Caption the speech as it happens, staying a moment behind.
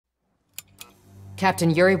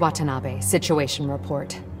Captain Yuri Watanabe, situation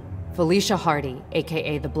report. Felicia Hardy,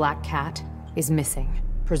 aka the Black Cat, is missing,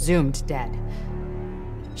 presumed dead.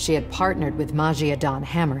 She had partnered with Magia Don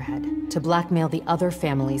Hammerhead to blackmail the other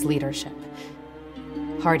family's leadership.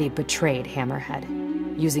 Hardy betrayed Hammerhead.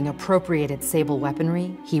 Using appropriated Sable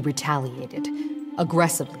weaponry, he retaliated,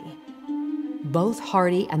 aggressively. Both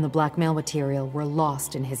Hardy and the blackmail material were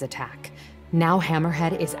lost in his attack. Now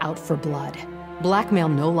Hammerhead is out for blood. Blackmail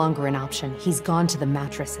no longer an option, he's gone to the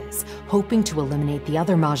mattresses, hoping to eliminate the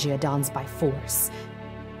other Magia Dons by force.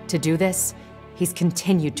 To do this, he's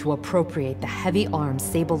continued to appropriate the heavy arms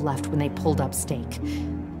Sable left when they pulled up stake.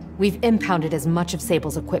 We've impounded as much of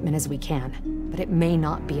Sable's equipment as we can, but it may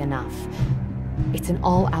not be enough. It's an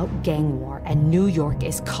all-out gang war, and New York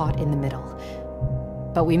is caught in the middle.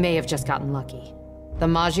 But we may have just gotten lucky. The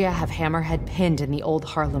Magia have Hammerhead pinned in the old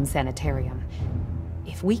Harlem sanitarium.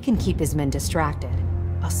 If we can keep his men distracted,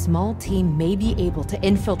 a small team may be able to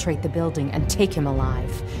infiltrate the building and take him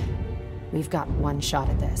alive. We've got one shot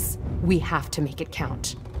at this. We have to make it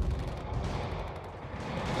count.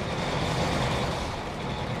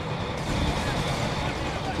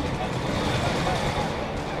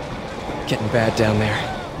 Getting bad down there.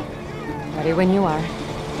 Ready when you are.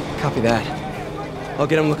 Copy that. I'll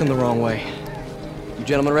get him looking the wrong way. You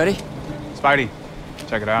gentlemen ready? Spidey,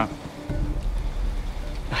 check it out.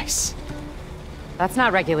 Nice. That's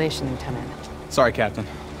not regulation, Lieutenant. Sorry, Captain.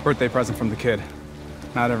 Birthday present from the kid.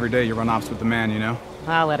 Not every day you run ops with the man, you know?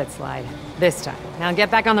 I'll let it slide. This time. Now get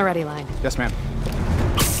back on the ready line. Yes, ma'am.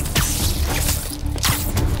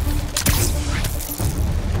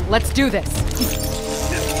 Let's do this.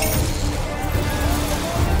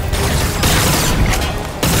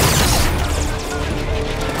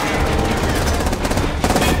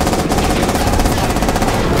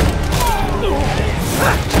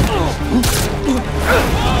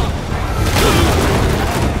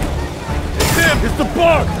 It's the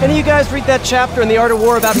bug! Any of you guys read that chapter in The Art of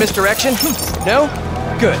War about misdirection? No?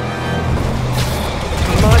 Good.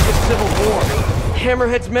 Magia Civil War.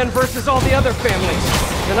 Hammerhead's men versus all the other families.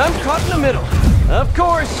 And I'm caught in the middle. Of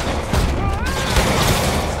course.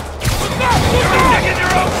 Dig in your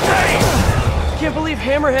own grave! Can't believe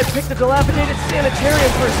Hammerhead picked a dilapidated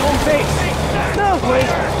sanitarium for his home base. No, wait.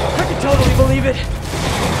 I can totally believe it.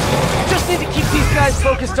 Just need to keep these guys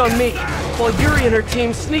focused on me, while Yuri and her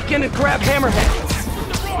team sneak in and grab Hammerhead.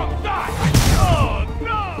 Oh,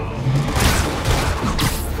 no!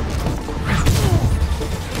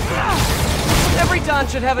 Every Don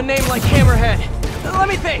should have a name like Hammerhead. Let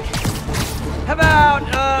me think. How about,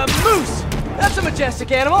 Moose? That's a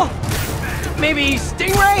majestic animal. Maybe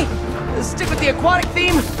Stingray? Stick with the aquatic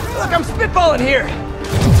theme. Look, I'm spitballing here.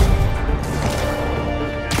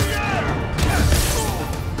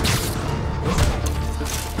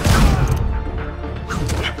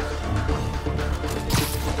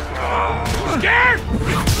 Scared?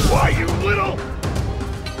 Why, you little...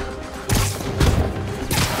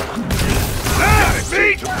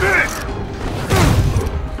 Beat this!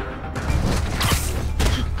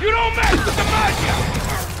 You don't mess with the Magia!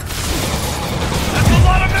 That's a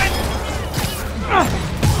lot of men!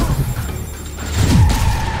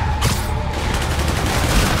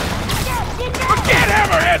 Forget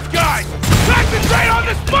Hammerhead's guys! Concentrate on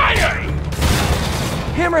the spider!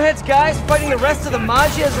 Hammerhead's guys fighting the rest of the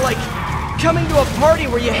Magia is like coming to a party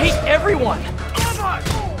where you hate everyone.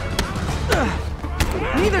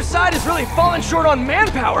 Neither side has really fallen short on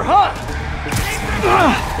manpower, huh?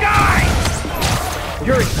 Guys!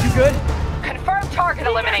 Yuri, you good? Confirmed target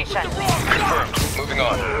elimination. Confirmed. Moving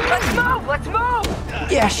on. Let's move! Let's move!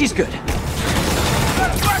 Yeah, she's good.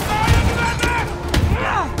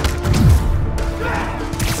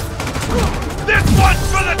 This one's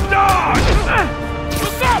for the dog!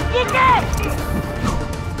 Look up! Look up!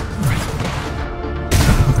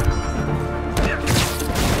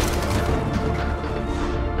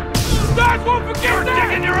 Dogs won't forget You're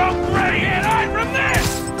digging your own grave! Can't hide from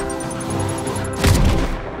this!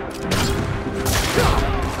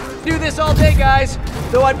 Do this all day, guys.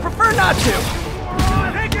 Though I'd prefer not to.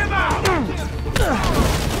 Take him out! In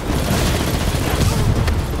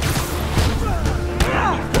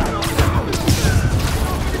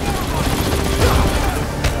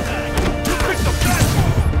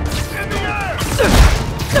the air!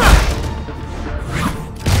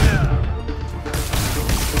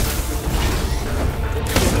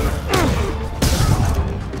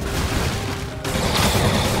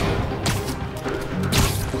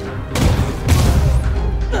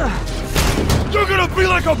 You're gonna be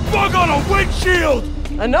like a bug on a windshield!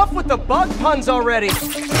 Enough with the bug puns already.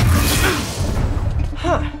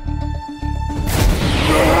 Huh.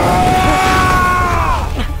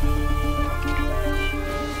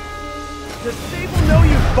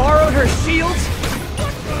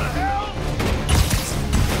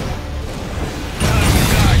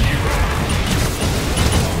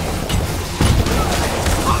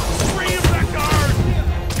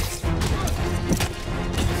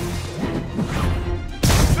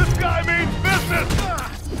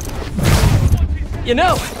 you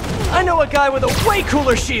know, I know a guy with a way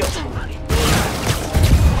cooler shield.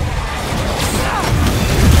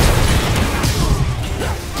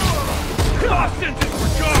 Boston's in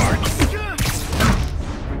charge!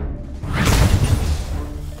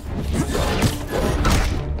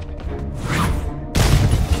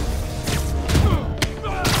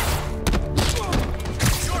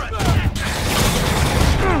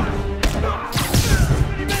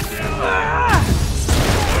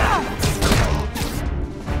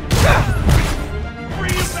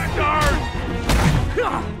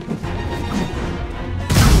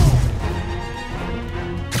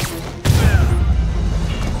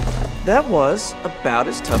 That was about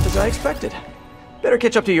as tough as I expected. Better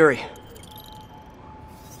catch up to Yuri.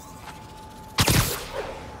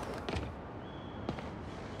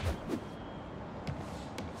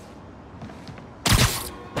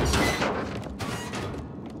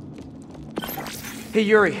 Hey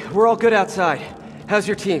Yuri, we're all good outside. How's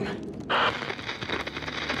your team?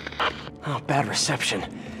 Oh, bad reception.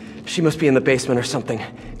 She must be in the basement or something.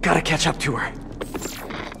 Gotta catch up to her.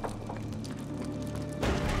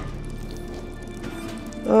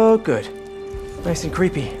 Oh, good. Nice and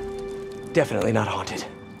creepy. Definitely not haunted.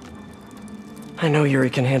 I know Yuri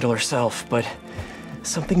can handle herself, but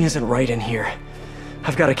something isn't right in here.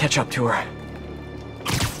 I've got to catch up to her.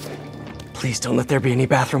 Please don't let there be any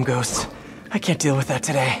bathroom ghosts. I can't deal with that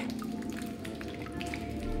today.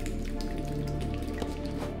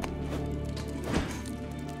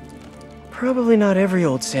 Probably not every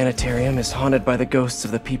old sanitarium is haunted by the ghosts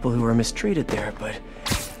of the people who were mistreated there, but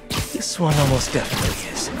this one almost definitely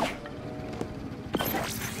is.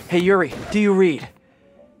 Hey Yuri, do you read?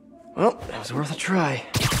 Well, that was worth a try.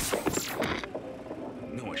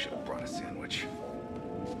 Knew I should have brought a sandwich.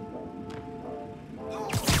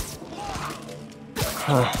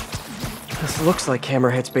 Huh. This looks like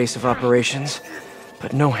Hammerhead's base of operations,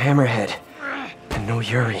 but no Hammerhead, and no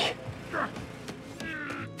Yuri.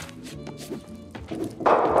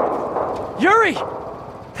 Yuri!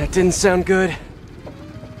 That didn't sound good.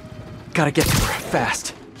 Gotta get to her,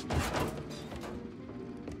 fast.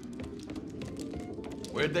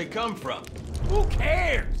 Where'd they come from? Who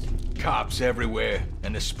cares? Cops everywhere,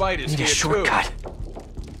 and the spiders Need a here shortcut. too.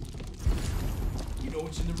 You know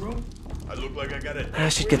what's in the room? I look like I got a... I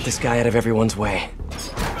should get this guy out of everyone's way. Yeah,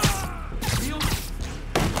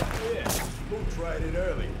 who tried it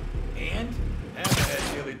early? And?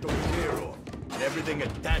 Hammerhead nearly took his ear off, and everything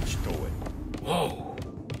attached to it. Whoa.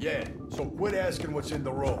 Yeah, so quit asking what's in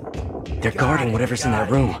the room. They're guarding whatever's in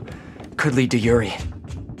that room. Could lead to Yuri.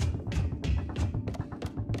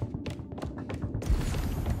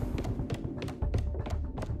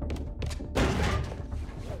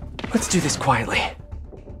 Let's do this quietly.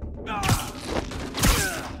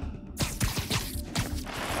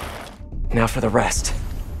 Now for the rest.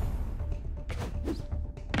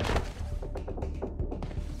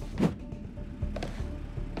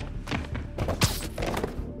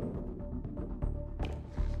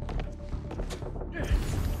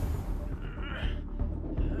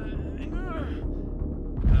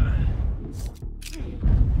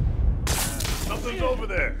 Something's over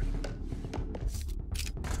there.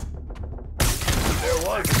 There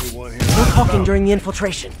was anyone here. No talking during the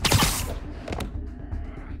infiltration.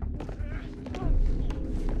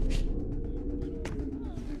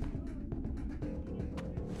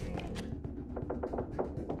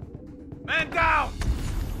 Man down!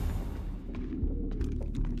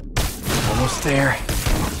 Almost there.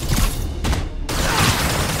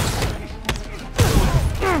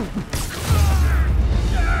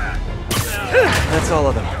 That's all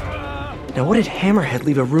of them. Now what did Hammerhead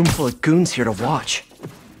leave a room full of goons here to watch?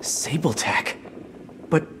 Sable tech.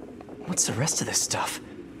 But what's the rest of this stuff?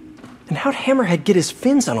 And how'd Hammerhead get his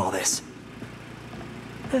fins on all this?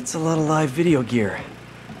 That's a lot of live video gear.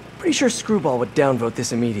 Pretty sure Screwball would downvote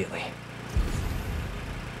this immediately.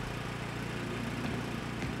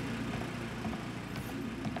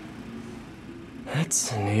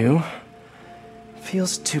 That's new.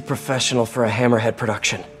 Feels too professional for a Hammerhead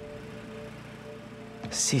production.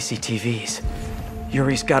 CCTVs.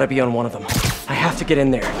 Yuri's gotta be on one of them. I have to get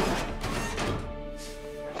in there.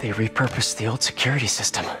 They repurposed the old security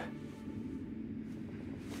system.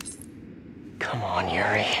 Come on,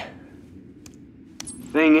 Yuri.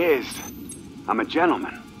 Thing is, I'm a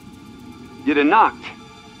gentleman. You'd have knocked.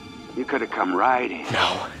 You could have come right in.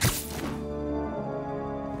 No.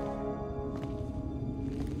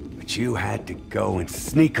 But you had to go and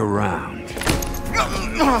sneak around.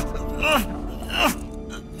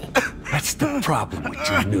 That's the problem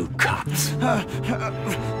with you new cops.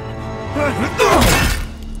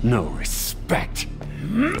 No respect.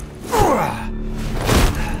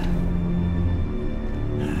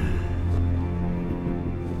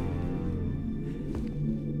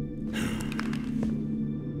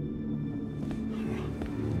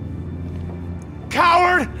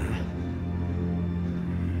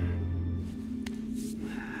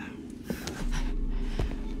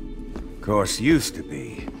 course, used to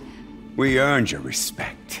be. We earned your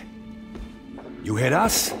respect. You hit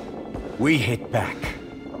us, we hit back.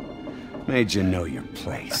 Made you know your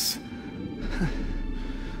place.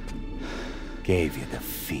 Gave you the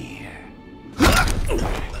fear.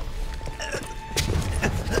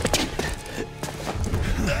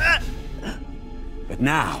 But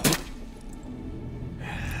now...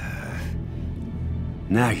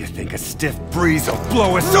 Now you think a stiff breeze will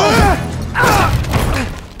blow us over?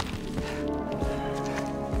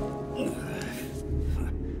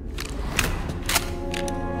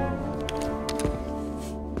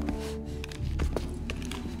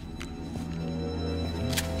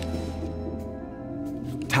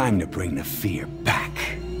 Time to bring the fear back.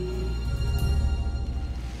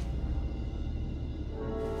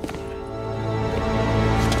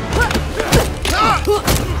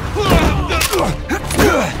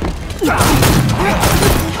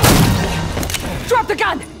 Drop the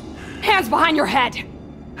gun! Hands behind your head!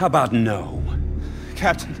 How about no?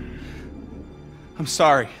 Captain, I'm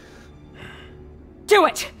sorry. Do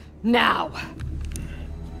it! Now!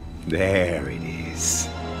 There it is.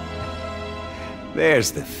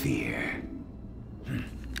 There's the fear.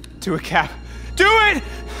 Do it, Cap. Do it!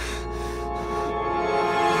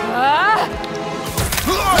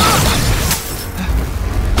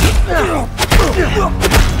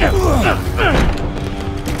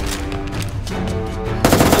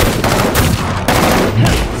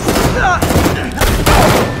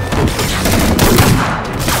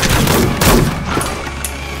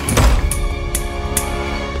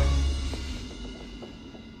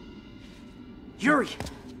 Yuri!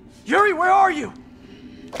 Yuri, where are you?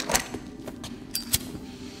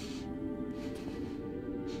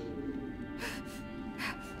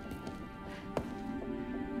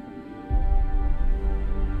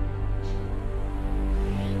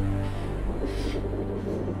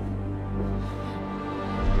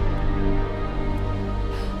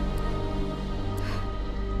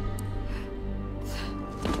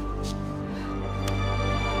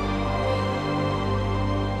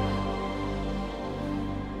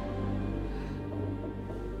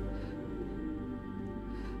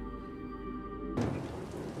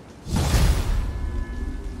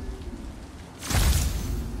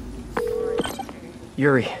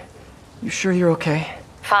 Yuri, you sure you're okay?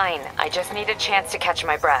 Fine, I just need a chance to catch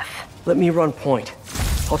my breath. Let me run point.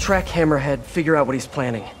 I'll track Hammerhead, figure out what he's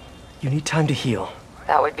planning. You need time to heal.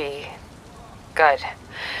 That would be... good.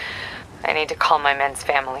 I need to call my men's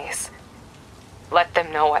families. Let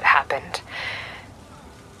them know what happened.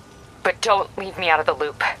 But don't leave me out of the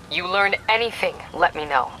loop. You learn anything, let me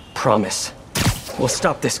know. Promise. We'll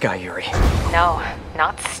stop this guy, Yuri. No,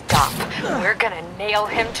 not stop. We're gonna nail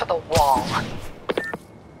him to the wall.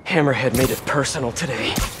 Hammerhead made it personal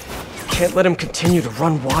today. Can't let him continue to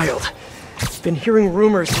run wild. Been hearing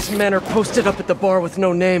rumors his men are posted up at the bar with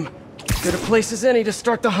no name. Good a place as any to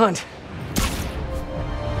start the hunt.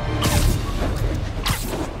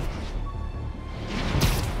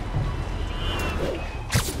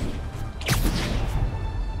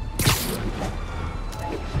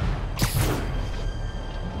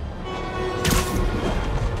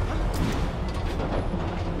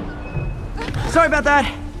 Sorry about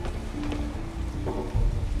that.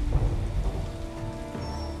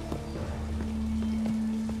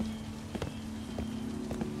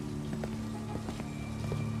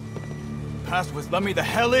 Passwords, let me the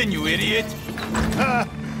hell in, you idiot! Ha!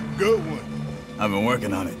 Good one. I've been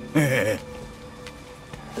working on it.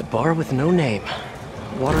 The bar with no name.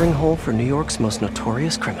 Watering hole for New York's most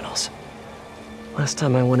notorious criminals. Last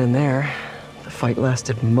time I went in there, the fight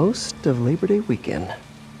lasted most of Labor Day weekend.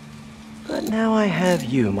 But now I have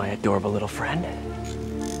you, my adorable little friend.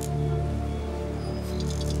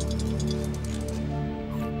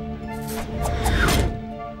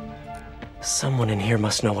 Someone in here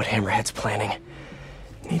must know what Hammerhead's planning.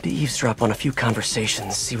 Need to eavesdrop on a few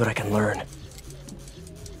conversations, see what I can learn.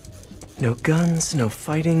 No guns, no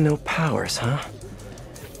fighting, no powers, huh?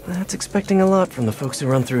 That's expecting a lot from the folks who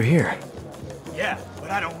run through here. Yeah,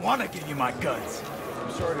 but I don't want to give you my guns.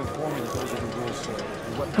 I'm sorry to inform you that those are the rules, sir.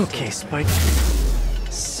 Okay, Spike.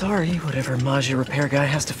 Sorry, whatever Maggia repair guy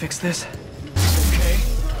has to fix this. Okay?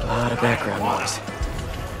 A lot of background noise.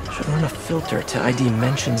 Should run a filter to ID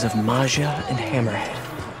mentions of Maggia and Hammerhead.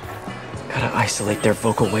 Gotta isolate their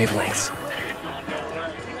vocal wavelengths.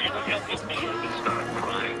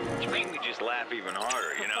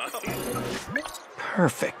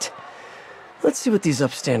 Perfect. Let's see what these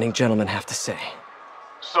upstanding gentlemen have to say.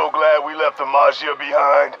 So glad we left the Maggia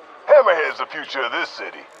behind. Hammerhead's the future of this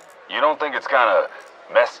city. You don't think it's kind of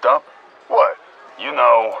messed up? What? You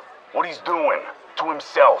know, what he's doing to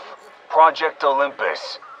himself. Project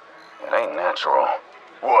Olympus. It ain't natural.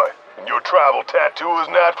 What? And your tribal tattoo is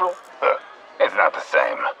natural? Huh. It's not the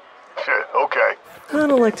same. Okay. I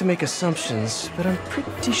don't like to make assumptions, but I'm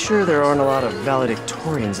pretty sure there aren't a lot of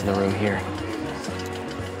valedictorians in the room here.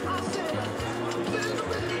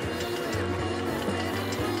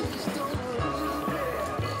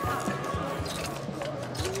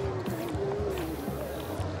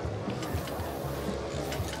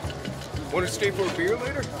 Want to stay for a beer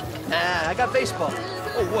later? Nah, I got baseball.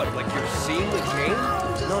 Oh, what? Like you're seeing the game?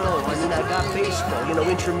 No, I mean I got baseball. You know,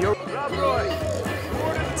 intramural.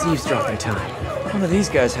 It's eavesdropping time. One of these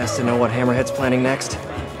guys has to know what Hammerhead's planning next.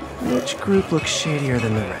 Which group looks shadier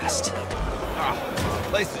than the rest? Ah,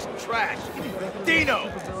 place is trash. Dino!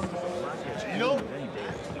 Dino?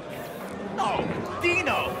 No,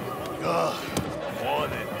 Dino! Ugh, come on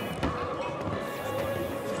then.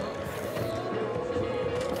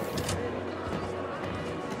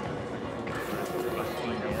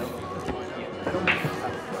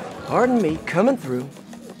 Pardon me, coming through.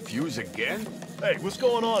 Fuse again? Hey, what's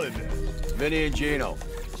going on in there? Vinny and Gino.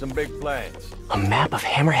 Some big plans. A map of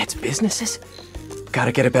Hammerhead's businesses?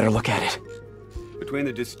 Gotta get a better look at it. Between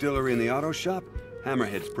the distillery and the auto shop,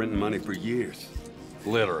 Hammerhead's printing money for years.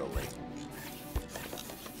 Literally.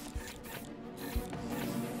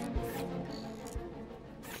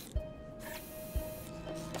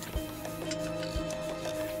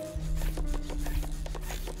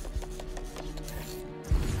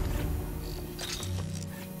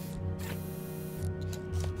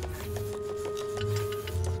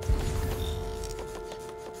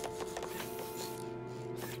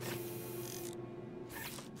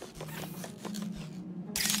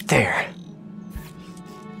 There.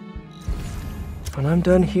 When I'm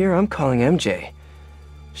done here, I'm calling MJ.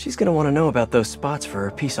 She's gonna want to know about those spots for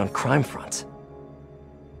her piece on crime fronts.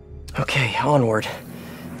 Okay, onward.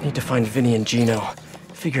 Need to find Vinny and Gino.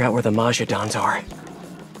 Figure out where the Majidons are.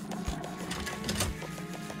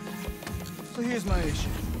 So here's my issue.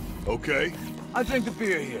 Okay. I drink the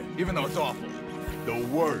beer here, even though it's awful. The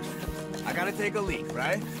worst. I gotta take a leak,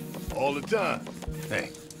 right? All the time. Hey,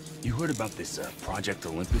 you heard about this Project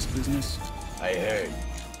Olympus business? I heard.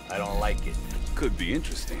 I don't like it. Could be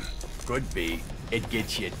interesting. Could be. It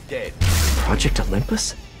gets you dead. Project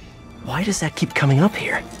Olympus? Why does that keep coming up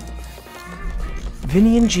here?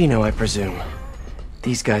 Vinny and Gino, I presume.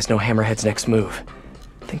 These guys know Hammerhead's next move.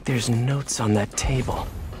 Think there's notes on that table.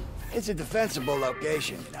 It's a defensible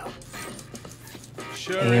location, you know.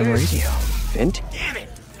 Sure AM is. radio. Vint? Damn it!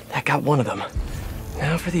 That got one of them.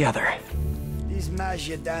 Now for the other. These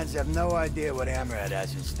Majidons have no idea what Hammerhead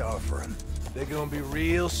has in store for them. They're gonna be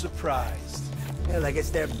real surprised. Yeah, like it's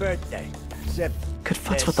their birthday. Except Could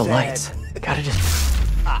futz they're with the sad. lights. Gotta just...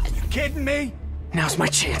 Ah, you kidding me? Now's my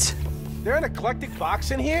chance. They're an eclectic box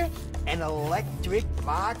in here? An electric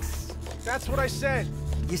box? That's what I said.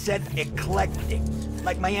 You said eclectic.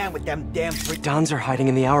 Like my aunt with them damn Dons are hiding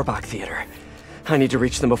in the Auerbach Theater. I need to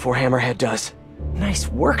reach them before Hammerhead does. Nice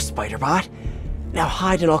work, Spiderbot. Now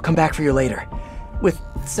hide and I'll come back for you later. With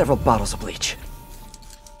several bottles of bleach.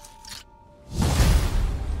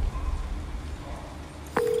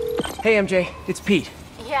 Hey MJ, it's Pete.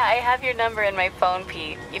 Yeah, I have your number in my phone,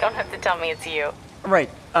 Pete. You don't have to tell me it's you. Right,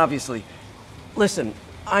 obviously. Listen,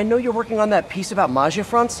 I know you're working on that piece about Magia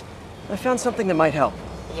fronts. I found something that might help.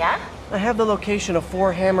 Yeah? I have the location of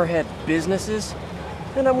 4 Hammerhead businesses,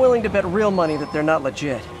 and I'm willing to bet real money that they're not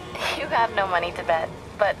legit. You have no money to bet,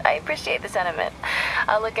 but I appreciate the sentiment.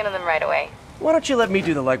 I'll look into them right away. Why don't you let me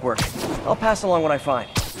do the legwork? I'll pass along what I find.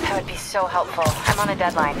 That would be so helpful. I'm on a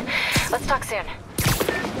deadline. Let's talk soon.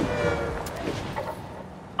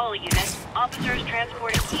 All units, officers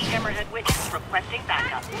transporting key Hammerhead witness requesting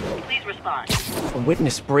backup. Please respond. A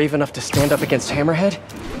witness brave enough to stand up against Hammerhead?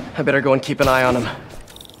 I better go and keep an eye on him.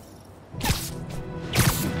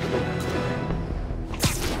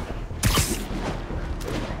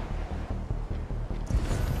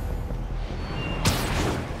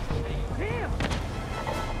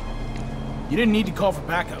 You didn't need to call for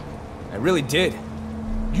backup. I really did.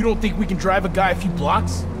 You don't think we can drive a guy a few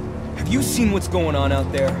blocks? Have you seen what's going on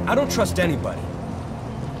out there? I don't trust anybody.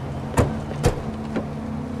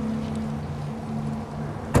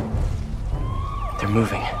 They're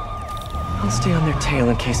moving. I'll stay on their tail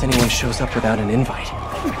in case anyone shows up without an invite.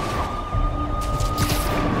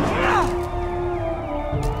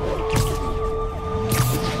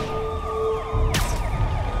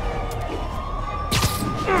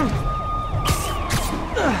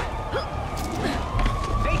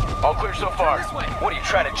 All clear so far. What, are you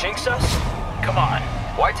trying to jinx us? Come on.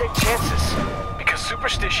 Why take chances? Because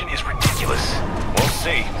superstition is ridiculous. We'll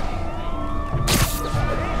see.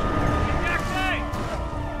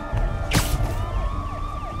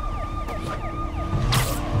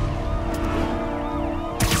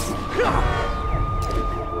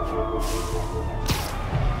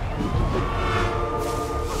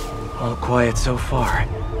 quiet so far.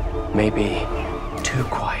 Maybe too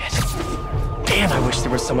quiet. And I wish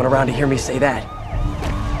there was someone around to hear me say that.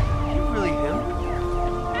 Are you really him?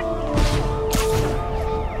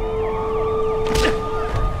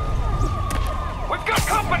 We've got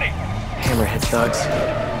company! Hammerhead thugs.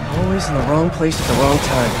 Always in the wrong place at the wrong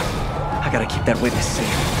time. I gotta keep that witness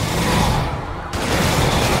safe.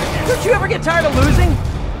 Don't you ever get tired of losing?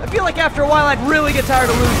 I feel like after a while I'd really get tired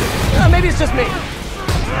of losing. Maybe it's just me.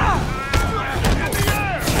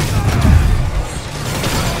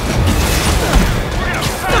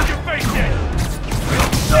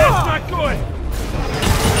 That's not good!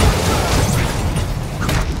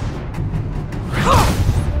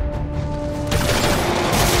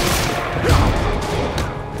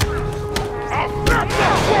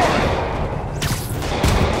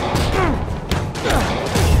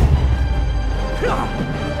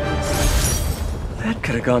 That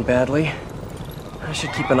could have gone badly. I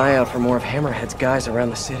should keep an eye out for more of Hammerhead's guys around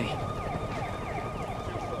the city.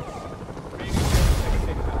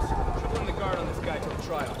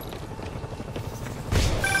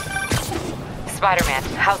 Spider-Man,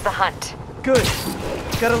 how's the hunt? Good.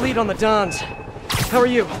 Got a lead on the Dons. How are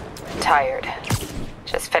you? Tired.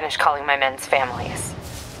 Just finished calling my men's families.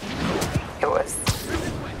 It was...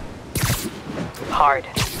 hard.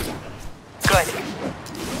 Good.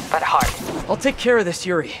 But hard. I'll take care of this,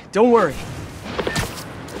 Yuri. Don't worry.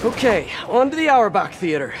 Okay, on to the Auerbach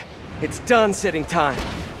Theater. It's done sitting time.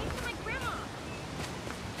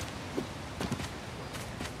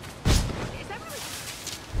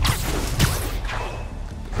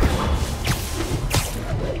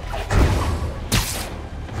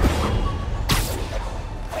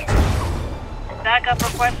 Backup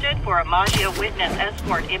requested for a Magia witness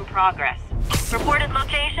escort in progress. Reported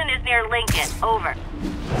location is near Lincoln. Over.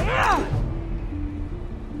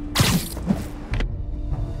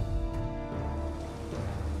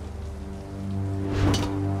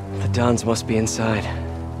 The Dons must be inside.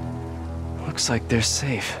 Looks like they're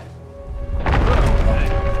safe.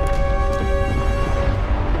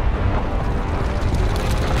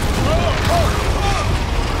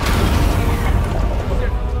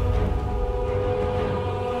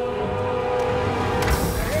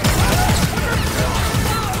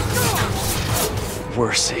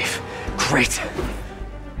 We're safe. Great.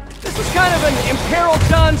 This is kind of an Imperiled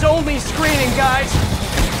Dons only screening, guys.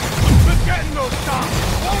 We're getting those Dons,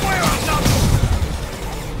 one way or another.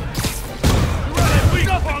 You're running weak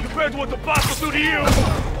up compared to what the boss will do to you.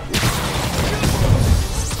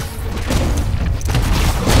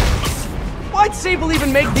 Why'd Sable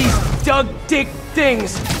even make these Doug Dick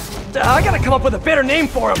things? I gotta come up with a better name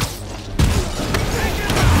for them.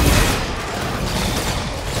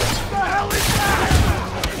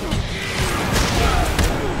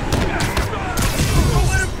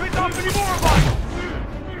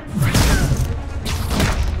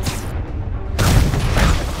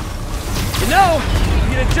 No, if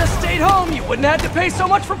you'd have just stayed home, you wouldn't have to pay so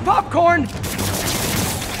much for popcorn.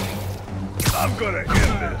 I'm gonna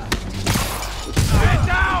end this. Stand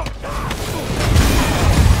down!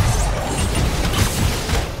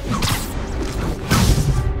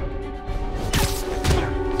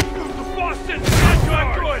 The boss said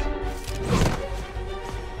not good!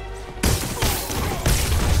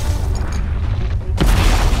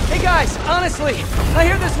 Hey guys, honestly, I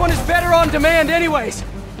hear this one is better on demand anyways.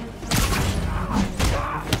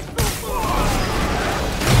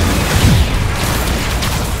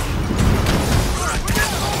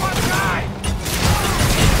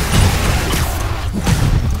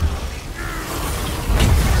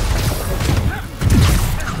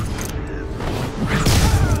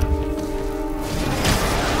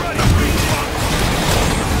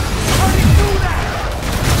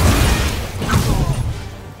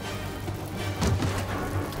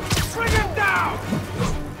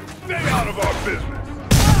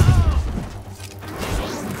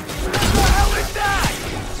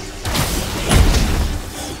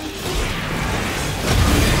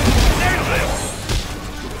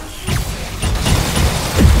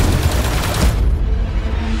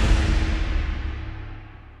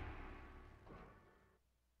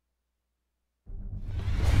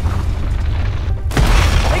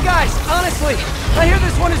 Honestly, I hear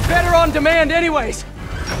this one is better on demand anyways.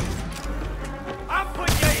 I'm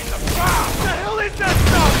putting you in the ground! What the hell is that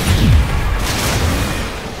stuff?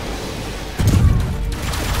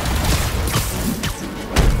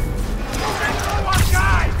 One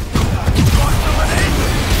guy! Want some of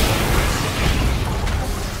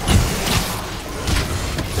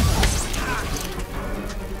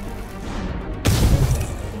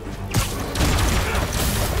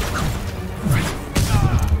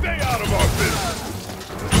Stay out of our business!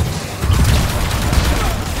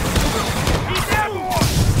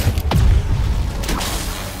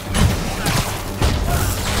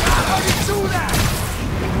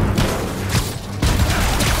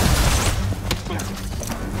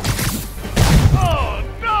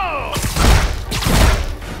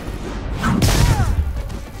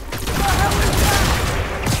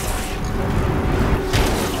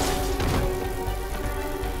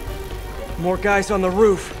 More guys on the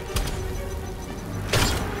roof.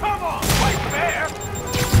 Come on, right there!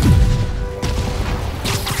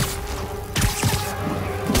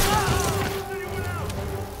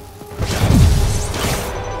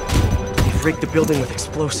 They've rigged the building with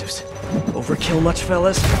explosives. Overkill much,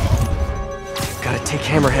 fellas? Gotta take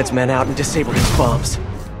Hammerhead's men out and disable these bombs.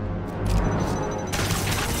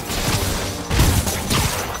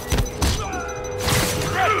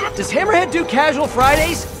 Does Hammerhead do casual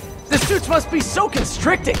Fridays? The suits must be so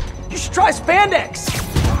constricting. You should try spandex.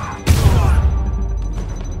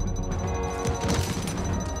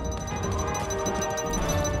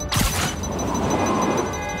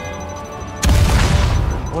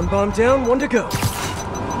 One bomb down, one to go.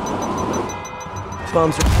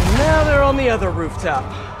 Bombs are... Now they're on the other rooftop.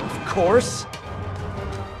 Of course.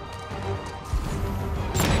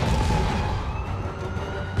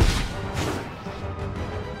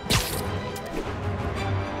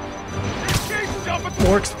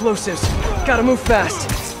 More explosives. Gotta move fast.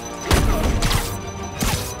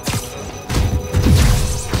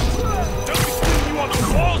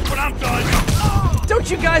 Don't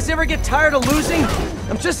you guys ever get tired of losing?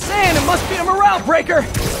 I'm just saying, it must be a morale breaker.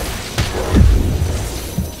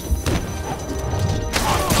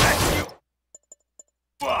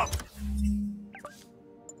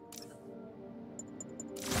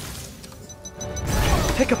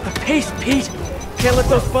 Pick up the pace, Pete. Can't let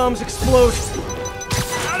those bombs explode.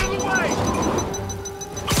 Out of the way!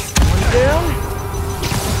 One down.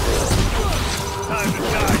 Time to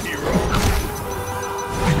die, hero.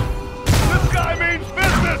 This guy means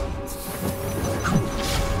business!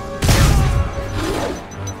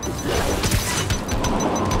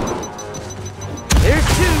 There's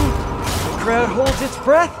two. The crowd holds its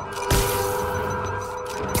breath.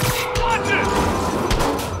 Watch it!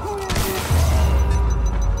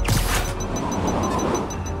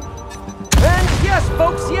 And yes,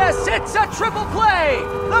 folks, yes, it's a triple play!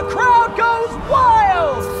 The crowd goes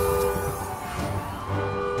wild!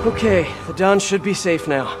 Okay, the Dons should be safe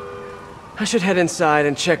now. I should head inside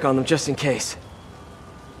and check on them just in case.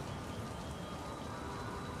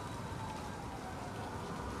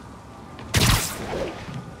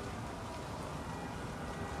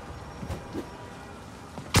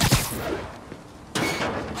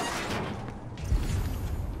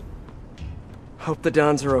 Hope the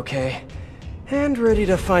Dons are okay, and ready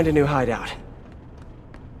to find a new hideout.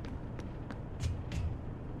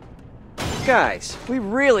 Guys, we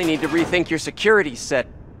really need to rethink your security set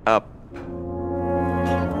up.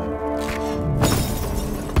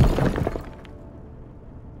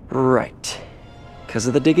 Right. Because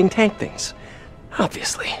of the digging tank things.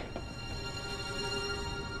 Obviously.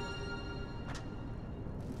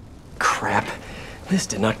 Crap. This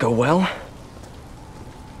did not go well.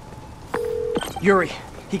 Yuri,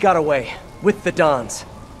 he got away. With the Dons.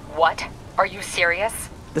 What? Are you serious?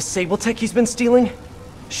 The Sable Tech he's been stealing?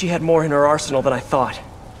 She had more in her arsenal than I thought.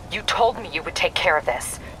 You told me you would take care of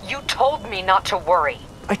this. You told me not to worry.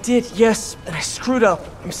 I did, yes, and I screwed up.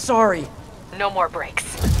 I'm sorry. No more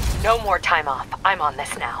breaks. No more time off. I'm on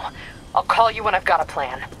this now. I'll call you when I've got a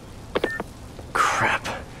plan. Crap.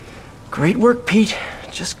 Great work, Pete.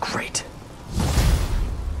 Just great.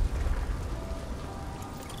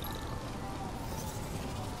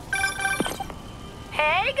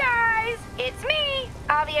 Hey guys, it's me,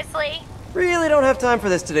 obviously. Really don't have time for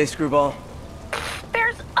this today, Screwball.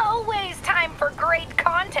 There's always time for great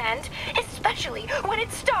content, especially when it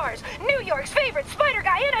stars New York's favorite spider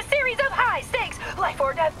guy in a series of high-stakes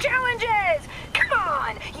life-or-death challenges. Come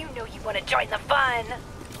on, you know you want to join the fun.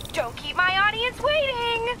 Don't keep my audience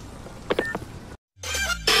waiting.